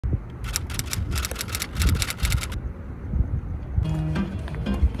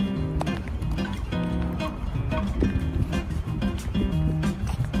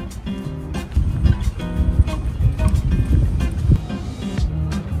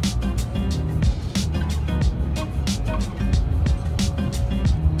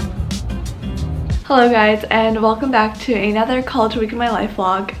Hello guys, and welcome back to another college week in my life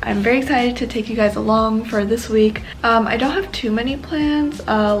vlog. I'm very excited to take you guys along for this week. I don't have too many plans,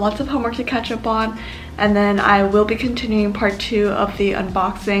 lots of homework to catch up on, and then I will be continuing part 2 of the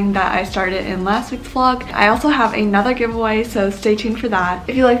unboxing that I started in last week's vlog. I also have another giveaway, so stay tuned for that.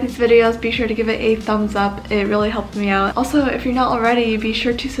 If you like these videos, be sure to give it a thumbs up. It really helps me out. Also, if you're not already, be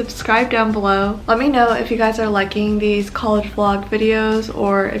sure to subscribe down below. Let me know if you guys are liking these college vlog videos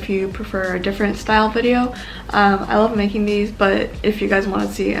or if you prefer a different style video. I love making these, but if you guys want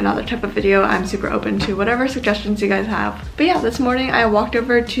to see another type of video, I'm super open to whatever suggestions you guys have. But yeah, this morning I walked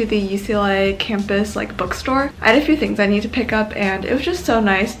over to the UCLA campus bookstore. I had a few things I need to pick up, and it was just so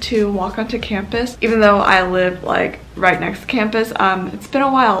nice to walk onto campus. Even though I live right next to campus, it's been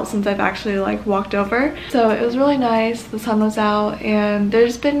a while since I've actually walked over, so it was really nice. The sun was out, and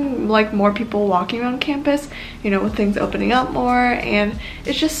there's been more people walking around campus, you know, with things opening up more, and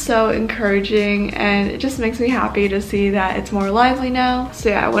it's just so encouraging, and it just makes me happy to see that it's more lively now. So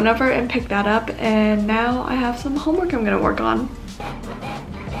yeah, I went over and picked that up, and now I have some homework I'm gonna work on.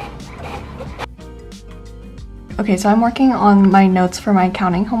 Okay, so I'm working on my notes for my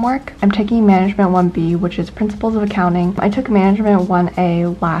accounting homework. I'm taking Management 1B, which is Principles of Accounting. I took Management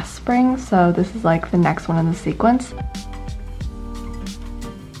 1A last spring, so this is the next one in the sequence.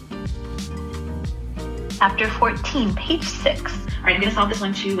 Chapter 14, page 6. All right, I'm gonna solve this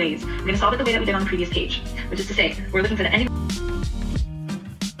one 2 ways. I'm gonna solve it the way that we did on the previous page, which is to say, we're looking for the ending.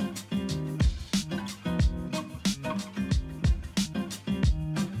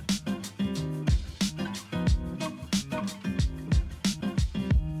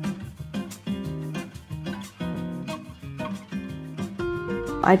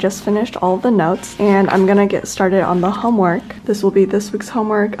 I just finished all of the notes, and I'm gonna get started on the homework. This will be this week's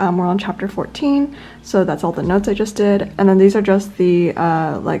homework. We're on chapter 14, so that's all the notes I just did. And then these are just the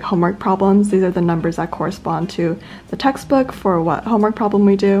homework problems. These are the numbers that correspond to the textbook for what homework problem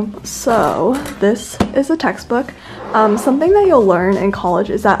we do. So this is a textbook. Something that you'll learn in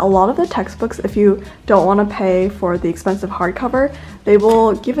college is that a lot of the textbooks, if you don't want to pay for the expensive hardcover, they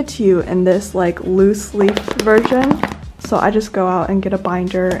will give it to you in this loose leaf version. So I just go out and get a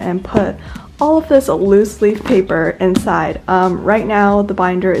binder and put all of this loose leaf paper inside. Right now the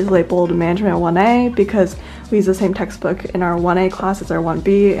binder is labeled Management 1A because we use the same textbook in our 1A class as our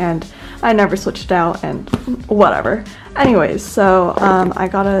 1B, and I never switched it out, and whatever. Anyways, so I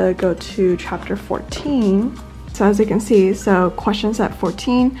gotta go to chapter 14. So as you can see, so questions at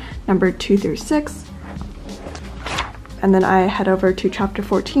 14, number 2 through 6. And then I head over to chapter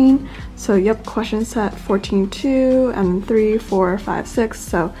 14. So yep, question set 14-2 and 3, 4, 5, 6.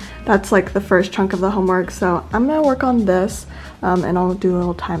 So that's the first chunk of the homework. So I'm gonna work on this and I'll do a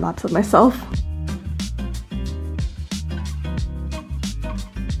little time lapse of myself.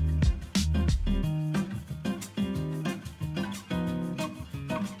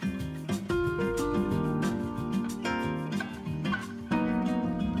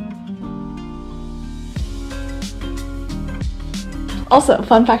 Also,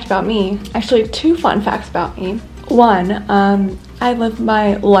 fun fact about me, actually 2 fun facts about me. One, I live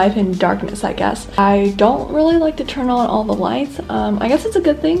my life in darkness, I guess. I don't really like to turn on all the lights. I guess it's a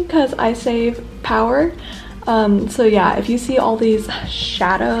good thing because I save power. So yeah, if you see all these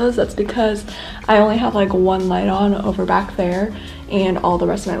shadows, that's because I only have one light on over back there and all the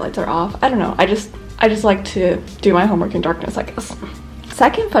rest of my lights are off. I don't know, I just like to do my homework in darkness, I guess.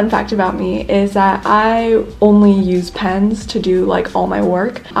 Second fun fact about me is that I only use pens to do all my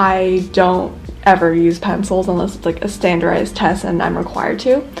work. I don't ever use pencils unless it's a standardized test and I'm required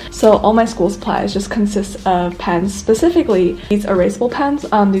to. So all my school supplies just consist of pens, specifically these erasable pens.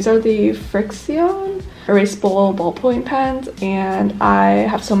 These are the Friction erasable ballpoint pens, and I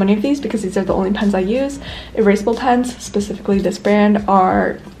have so many of these because these are the only pens I use. Erasable pens, specifically this brand,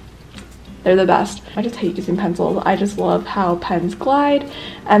 they're the best. I just hate using pencils. I just love how pens glide.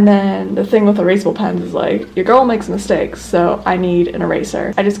 And then the thing with erasable pens is your girl makes mistakes, so I need an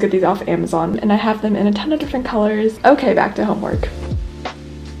eraser. I just get these off Amazon and I have them in a ton of different colors. Okay, back to homework.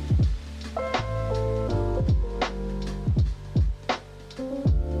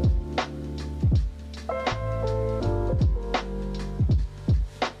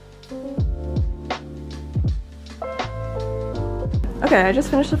 Okay, I just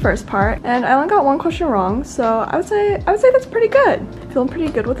finished the first part, and I only got 1 question wrong, so I would say that's pretty good. Feeling pretty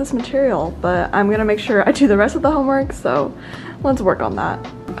good with this material, but I'm gonna make sure I do the rest of the homework, so let's work on that.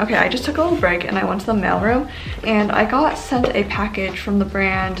 Okay, I just took a little break and I went to the mailroom, and I got sent a package from the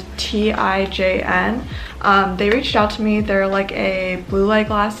brand TIJN. They reached out to me. They're a blue light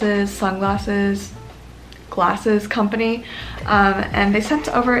glasses, sunglasses glasses company, and they sent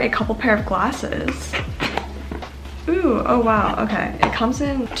over a couple pair of glasses. Ooh, oh wow, okay. It comes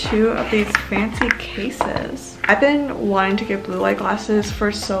in 2 of these fancy cases. I've been wanting to get blue light glasses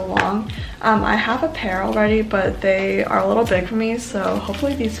for so long. I have a pair already, but they are a little big for me, so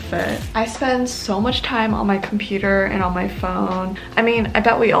hopefully these fit. I spend so much time on my computer and on my phone. I mean, I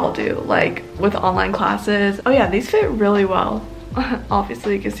bet we all do, like with online classes. Oh yeah, these fit really well.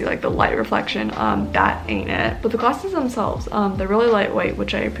 Obviously you can see like the light reflection, that ain't it. But the glasses themselves, they're really lightweight,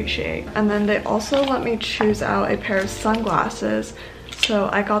 which I appreciate. And then they also let me choose out a pair of sunglasses. So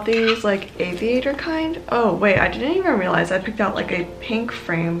I got these like aviator kind. Oh wait, I didn't even realize I picked out like a pink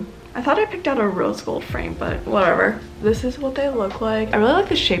frame. I thought I picked out a rose gold frame, but whatever. This is what they look like. I really like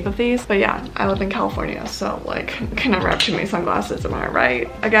the shape of these, but yeah, I live in California, so like, can never have too many sunglasses, am I right?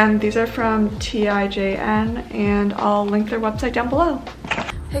 Again, these are from TIJN, and I'll link their website down below.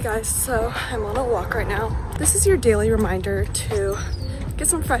 Hey guys, so I'm on a walk right now. This is your daily reminder to get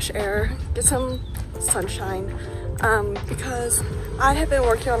some fresh air, get some sunshine, because I have been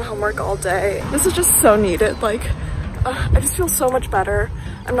working on homework all day. This is just so needed, like, I just feel so much better.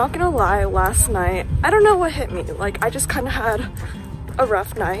 I'm not gonna lie, last night, I don't know what hit me. Like, I just kind of had a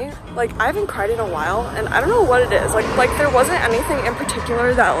rough night. Like, I haven't cried in a while, and I don't know what it is. Like there wasn't anything in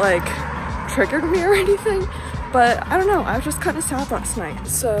particular that like triggered me or anything, but I don't know, I was just kind of sad last night.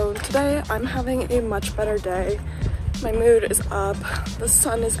 So today I'm having a much better day. My mood is up, the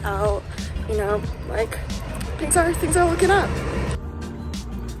sun is out, you know, like things are looking up.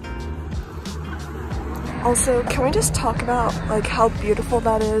 Also, can we just talk about like how beautiful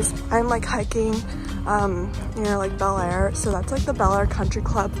that is? I'm like hiking near like Bel Air, so that's like the Bel Air Country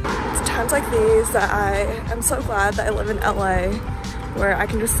Club. It's times like these that I am so glad that I live in LA, where I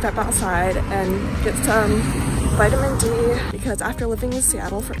can just step outside and get some vitamin D, because after living in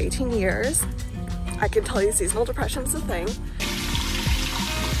Seattle for 18 years, I can tell you seasonal depression is a thing.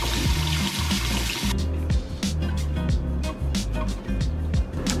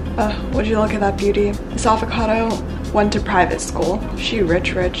 Would you look at that beauty? This avocado went to private school. She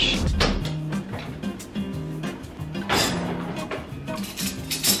rich.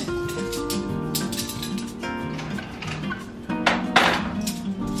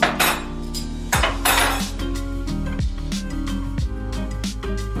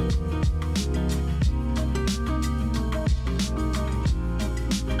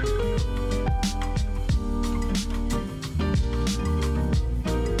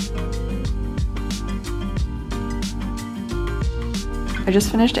 I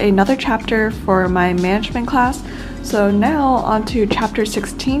just finished another chapter for my management class, so now on to chapter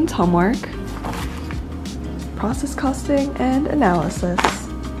 16's homework, process costing and analysis.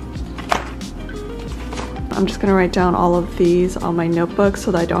 I'm just gonna write down all of these on my notebook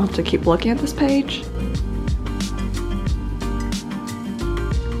so that I don't have to keep looking at this page.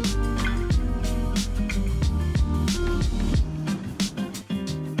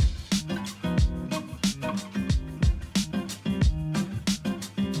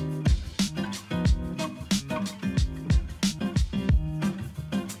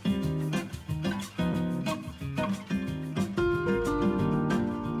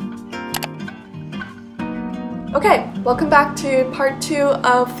 Okay, welcome back to part 2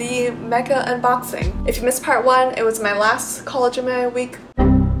 of the mega unboxing. If you missed part 1, it was my last college week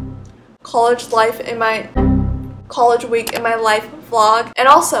in my life vlog. And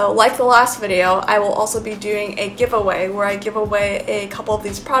also, like the last video, I will also be doing a giveaway where I give away a couple of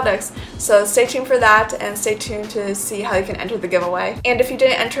these products. So stay tuned for that, and stay tuned to see how you can enter the giveaway. And if you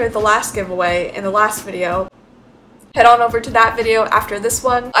didn't enter the last giveaway in the last video, head on over to that video after this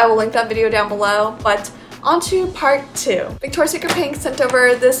one. I will link that video down below. But on to part 2. Victoria's Secret Pink sent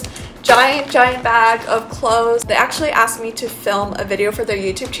over this giant bag of clothes. They actually asked me to film a video for their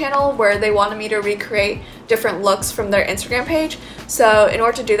YouTube channel where they wanted me to recreate different looks from their Instagram page. So in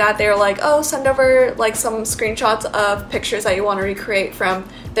order to do that, they were like, oh, send over like some screenshots of pictures that you want to recreate from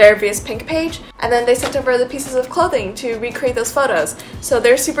their VS Pink page. And then they sent over the pieces of clothing to recreate those photos. So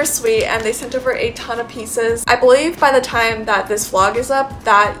they're super sweet, and they sent over a ton of pieces. I believe by the time that this vlog is up,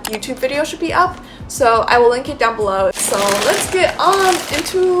 that YouTube video should be up. So I will link it down below. So let's get on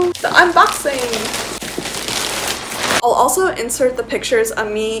into the unboxing. I'll also insert the pictures of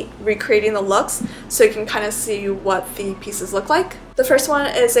me recreating the looks so you can kind of see what the pieces look like. The first one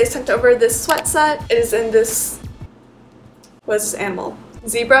is they sent over this sweat set. It is in this, what is this animal?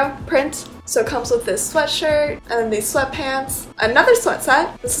 Zebra print. So it comes with this sweatshirt and then these sweatpants. Another sweat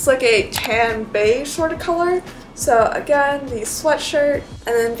set. This is like a tan beige sort of color. So again, the sweatshirt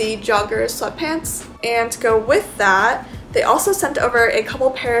and then the jogger sweatpants. And to go with that, They also sent over a couple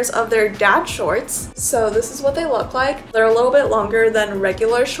pairs of their dad shorts. So this is what they look like. They're a little bit longer than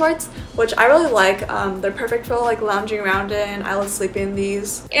regular shorts, which I really like. They're perfect for like lounging around in. I love sleeping in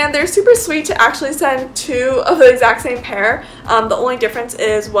these. And they're super sweet to actually send 2 of the exact same pair. The only difference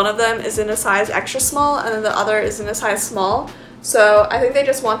is one of them is in a size extra small and then the other is in a size small. So I think they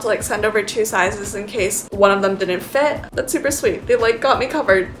just want to like send over 2 sizes in case one of them didn't fit. That's super sweet. They like got me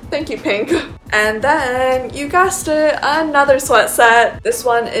covered. Thank you, Pink. And then, you guessed it, another sweat set. This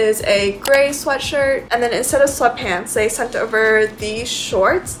one is a gray sweatshirt, and then instead of sweatpants, they sent over these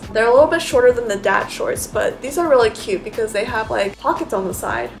shorts. They're a little bit shorter than the dad shorts, but these are really cute because they have like pockets on the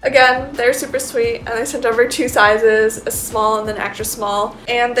side. Again, they're super sweet, and they sent over 2 sizes, a small and then extra small.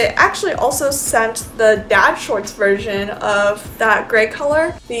 And they actually also sent the dad shorts version of that gray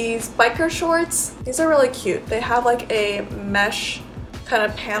color. These biker shorts, these are really cute. They have like a mesh kind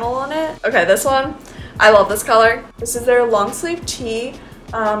of panel on it. Okay, this one, I love this color. This is their long sleeve tee.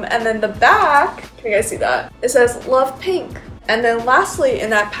 And then the back, can you guys see that? It says love pink. And then lastly in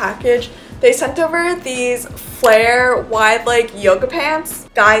that package, they sent over these flare wide leg yoga pants.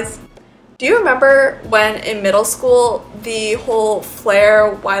 Guys, do you remember when in middle school the whole flare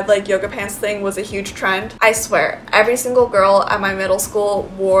wide leg yoga pants thing was a huge trend? I swear, every single girl at my middle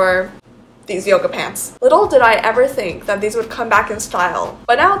school wore these yoga pants. Little did I ever think that these would come back in style,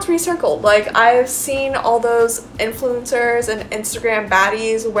 but now it's recircled. Like, I've seen all those influencers and Instagram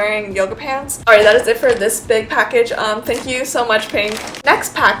baddies wearing yoga pants. Alright, that is it for this big package. Thank you so much, Pink.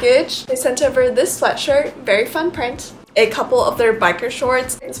 Next package, they sent over this sweatshirt, very fun print. A couple of their biker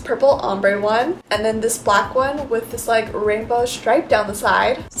shorts, this purple ombre one, and then this black one with this like rainbow stripe down the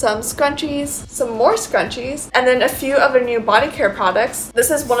side, some scrunchies, some more scrunchies, and then a few of their new body care products.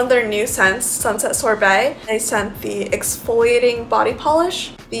 This is one of their new scents, Sunset Sorbet. They sent the exfoliating body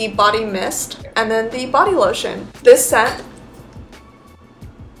polish, the body mist, and then the body lotion. This scent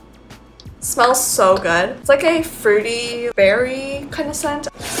smells so good. It's like a fruity berry kind of scent.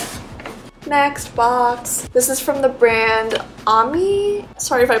 Next box. This is from the brand Ami.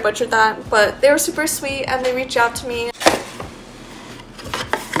 Sorry if I butchered that, but they were super sweet and they reached out to me.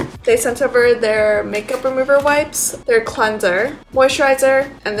 They sent over their makeup remover wipes, their cleanser,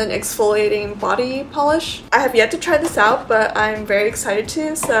 moisturizer, and then exfoliating body polish. I have yet to try this out, but I'm very excited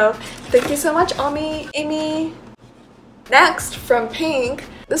to, so thank you so much, Amy. Next, from Pink,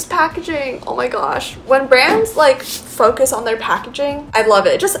 this packaging, oh my gosh. When brands like focus on their packaging, I love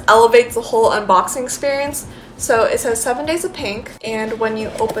it. It just elevates the whole unboxing experience. So it says 7 days of pink, and when you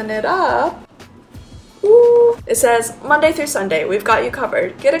open it up, ooh, it says Monday through Sunday, we've got you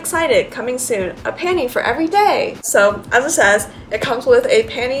covered. Get excited, coming soon. A panty for every day. So as it says, it comes with a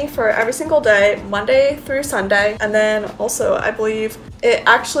panty for every single day, Monday through Sunday. And then also, I believe it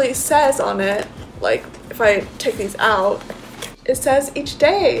actually says on it, like if I take these out, it says each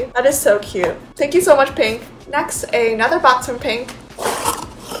day. That is so cute. Thank you so much, Pink. Next, another box from Pink.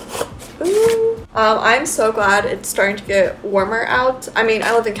 Ooh. I'm so glad it's starting to get warmer out. I mean,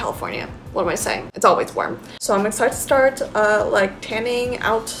 I live in California. What am I saying? It's always warm. So I'm excited to start like tanning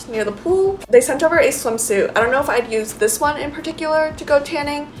out near the pool. They sent over a swimsuit. I don't know if I'd use this one in particular to go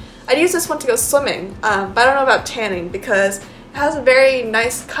tanning. I'd use this one to go swimming, but I don't know about tanning because it has a very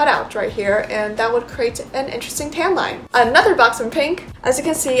nice cutout right here, and that would create an interesting tan line. Another box from Pink. As you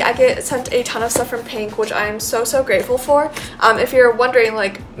can see, I get sent a ton of stuff from Pink, which I am so grateful for. If you're wondering,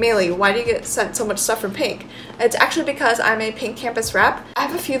 like, Maylee, why do you get sent so much stuff from Pink? It's actually because I'm a Pink Campus Rep. I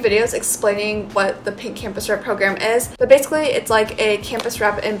have a few videos explaining what the Pink Campus Rep program is, but basically it's like a Campus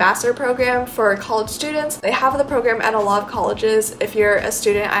Rep ambassador program for college students. They have the program at a lot of colleges. If you're a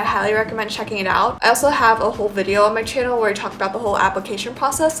student, I highly recommend checking it out. I also have a whole video on my channel where I talk about the whole application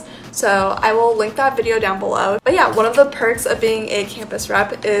process, so I will link that video down below. But yeah, one of the perks of being a campus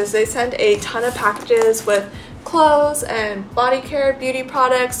rep is they send a ton of packages with clothes and body care, beauty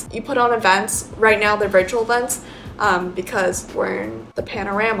products. You put on events. Right now they're virtual events because we're in the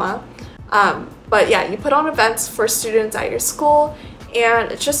panorama. But yeah, you put on events for students at your school,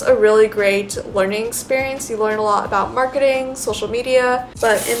 and it's just a really great learning experience. You learn a lot about marketing, social media.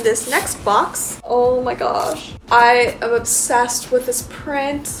 But in this next box, oh my gosh, I am obsessed with this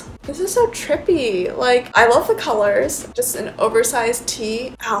print. This is so trippy. Like, I love the colors. Just an oversized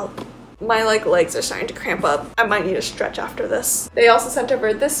tee. Ow. My legs are starting to cramp up. I might need to stretch after this. They also sent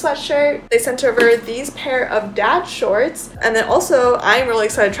over this sweatshirt. They sent over these pair of dad shorts. And then also, I'm really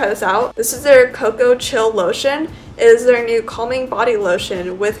excited to try this out. This is their Cocoa Chill Lotion. is their new calming body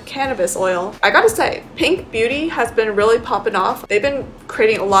lotion with cannabis oil. I gotta say, Pink Beauty has been really popping off. They've been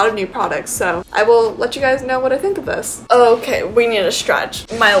creating a lot of new products, so I will let you guys know what I think of this. Okay, we need to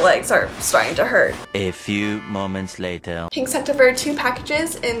stretch. My legs are starting to hurt. A few moments later. Pink sent over 2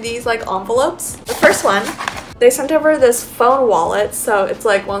 packages in these like envelopes. The first one, they sent over this phone wallet, so it's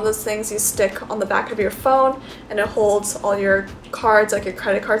like one of those things you stick on the back of your phone and it holds all your cards, like your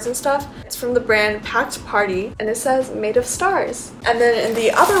credit cards and stuff. It's from the brand Packed Party and it says made of stars. And then in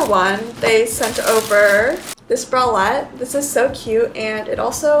the other one, they sent over this bralette. This is so cute, and it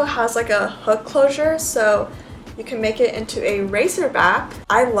also has like a hook closure, so you can make it into a racer back.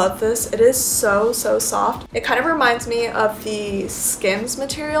 I love this. It is so soft. It kind of reminds me of the Skims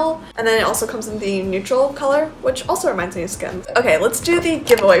material, and then it also comes in the neutral color, which also reminds me of Skims. Okay, let's do the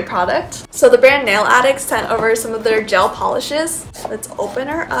giveaway product. So the brand Nail Addict sent over some of their gel polishes. Let's open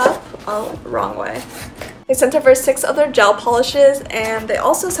her up. Oh, wrong way. They sent over 6 other gel polishes, and they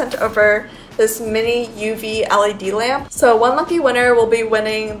also sent over this mini UV LED lamp. So one lucky winner will be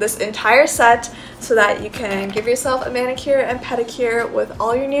winning this entire set so that you can give yourself a manicure and pedicure with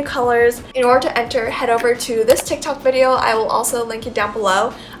all your new colors. In order to enter, head over to this TikTok video. I will also link it down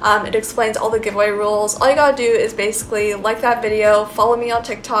below. It explains all the giveaway rules. All you gotta do is basically like that video, follow me on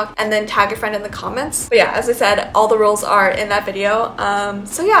TikTok, and then tag a friend in the comments. But yeah, as I said, all the rules are in that video.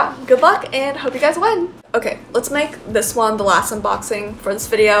 So yeah, good luck and hope you guys win. Okay, let's make this one the last unboxing for this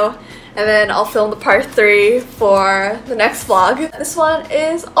video, and then I'll film the part 3 for the next vlog. This one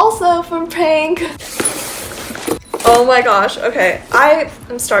is also from Pink. Oh my gosh, okay. I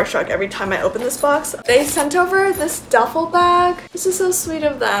am starstruck every time I open this box. They sent over this duffel bag. This is so sweet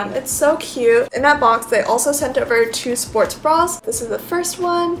of them. It's so cute. In that box, they also sent over 2 sports bras. This is the first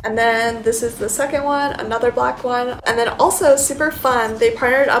one, and then this is the second one, another black one. And then also, super fun, they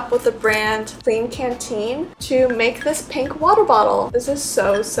partnered up with the brand Clean Canteen to make this pink water bottle. This is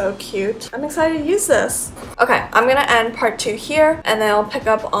so cute. I'm excited to use this. Okay, I'm gonna end part 2 here, and then I'll pick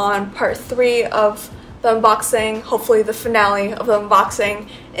up on part 3 of the unboxing, hopefully the finale of the unboxing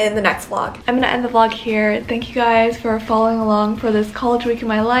in the next vlog. I'm gonna end the vlog here. Thank you guys for following along for this college week in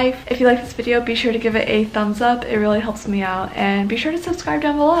my life. If you like this video, be sure to give it a thumbs up. It really helps me out, and be sure to subscribe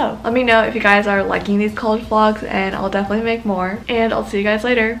down below. Let me know if you guys are liking these college vlogs, and I'll definitely make more. And I'll see you guys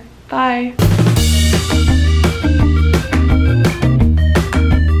later. Bye!